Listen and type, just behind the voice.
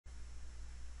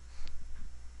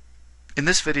In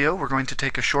this video, we're going to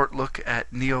take a short look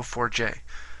at Neo4j,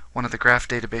 one of the graph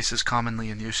databases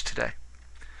commonly in use today.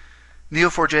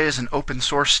 Neo4j is an open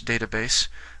source database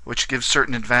which gives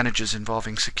certain advantages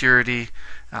involving security,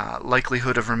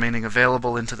 likelihood of remaining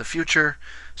available into the future,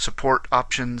 support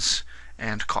options,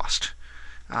 and cost.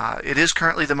 It is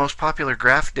currently the most popular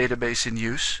graph database in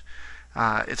use.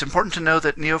 It's important to know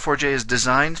that Neo4j is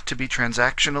designed to be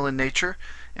transactional in nature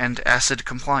and ACID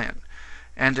compliant.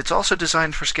 And it's also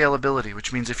designed for scalability,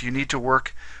 which means if you need to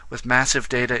work with massive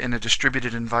data in a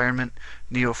distributed environment,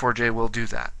 Neo4j will do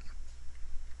that.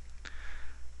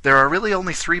 There are really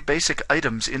only three basic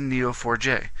items in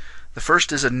Neo4j. The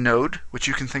first is a node, which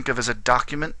you can think of as a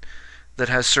document that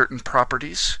has certain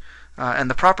properties, and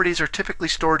the properties are typically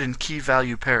stored in key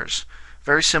value pairs,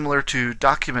 very similar to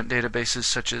document databases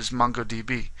such as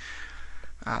MongoDB.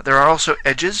 There are also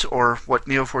edges, or what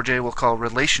Neo4j will call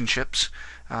relationships,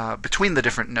 between the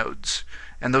different nodes.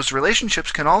 And those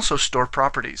relationships can also store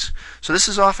properties. So this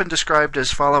is often described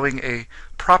as following a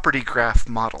property graph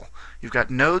model. You've got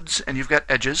nodes and you've got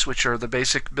edges, which are the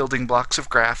basic building blocks of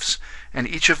graphs, and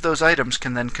each of those items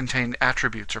can then contain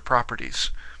attributes or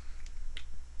properties.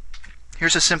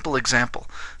 Here's a simple example.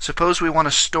 Suppose we want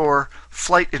to store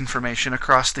flight information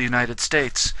across the United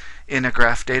States in a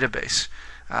graph database.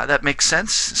 That makes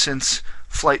sense since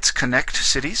flights connect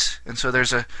cities, and so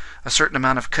there's a certain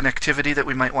amount of connectivity that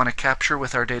we might want to capture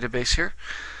with our database here.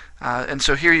 And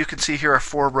so here you can see here are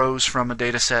 4 rows from a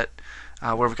data set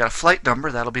where we've got a flight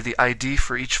number, that'll be the ID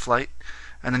for each flight,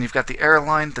 and then you've got the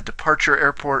airline, the departure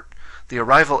airport, the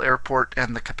arrival airport,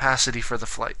 and the capacity for the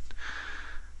flight.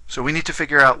 So we need to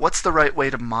figure out what's the right way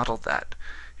to model that.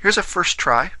 Here's a first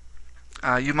try.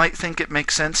 You might think it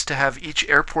makes sense to have each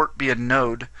airport be a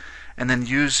node and then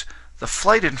use the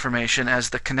flight information as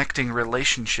the connecting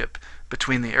relationship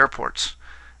between the airports.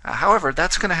 However,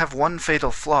 that's going to have one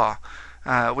fatal flaw,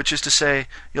 which is to say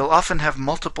you'll often have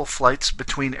multiple flights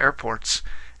between airports,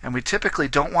 and we typically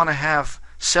don't want to have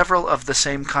several of the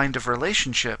same kind of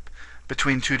relationship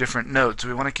between two different nodes.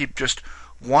 We want to keep just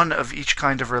one of each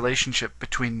kind of relationship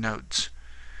between nodes.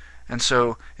 And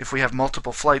so if we have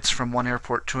multiple flights from one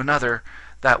airport to another,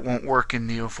 that won't work in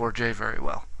Neo4j very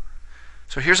well.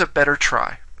 So here's a better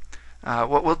try.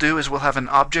 What we'll do is we'll have an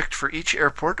object for each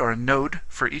airport, or a node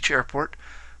for each airport,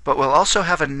 but we'll also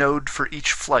have a node for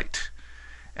each flight.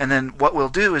 And then what we'll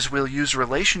do is we'll use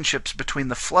relationships between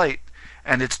the flight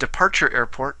and its departure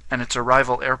airport and its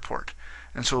arrival airport.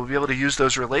 And so we'll be able to use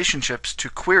those relationships to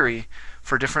query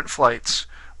for different flights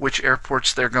which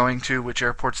airports they're going to, which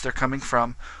airports they're coming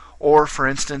from, or for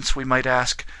instance we might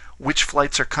ask which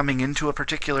flights are coming into a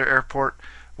particular airport,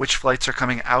 which flights are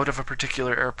coming out of a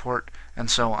particular airport, and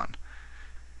so on.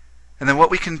 And then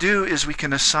what we can do is we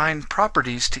can assign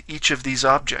properties to each of these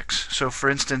objects. So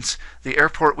for instance, the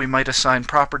airport, we might assign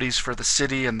properties for the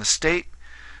city and the state.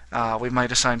 We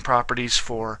might assign properties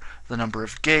for the number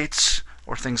of gates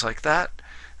or things like that.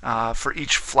 For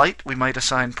each flight, we might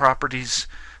assign properties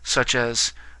such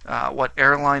as what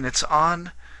airline it's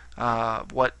on,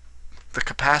 what the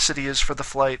capacity is for the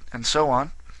flight, and so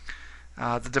on.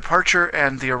 The departure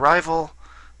and the arrival,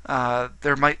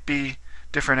 there might be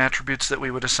different attributes that we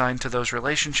would assign to those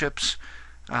relationships,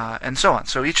 and so on.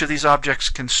 So each of these objects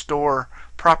can store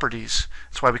properties.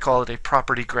 That's why we call it a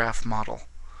property graph model.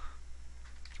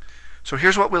 So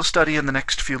here's what we'll study in the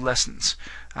next few lessons.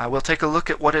 We'll take a look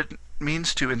at what it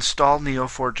means to install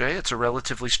Neo4j. It's a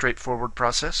relatively straightforward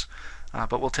process,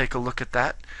 but we'll take a look at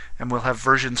that, and we'll have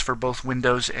versions for both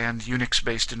Windows and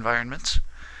Unix-based environments.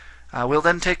 We'll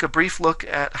then take a brief look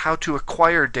at how to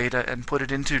acquire data and put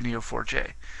it into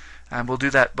Neo4j. And we'll do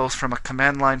that both from a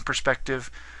command line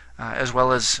perspective as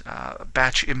well as a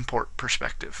batch import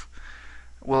perspective.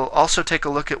 We'll also take a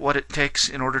look at what it takes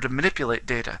in order to manipulate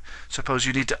data. Suppose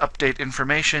you need to update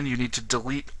information, you need to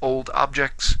delete old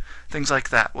objects, things like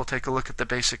that. We'll take a look at the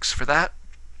basics for that.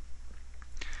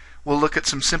 We'll look at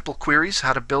some simple queries,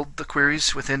 how to build the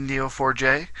queries within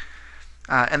Neo4j.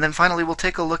 And then finally we'll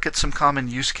take a look at some common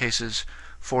use cases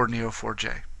for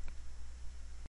Neo4j.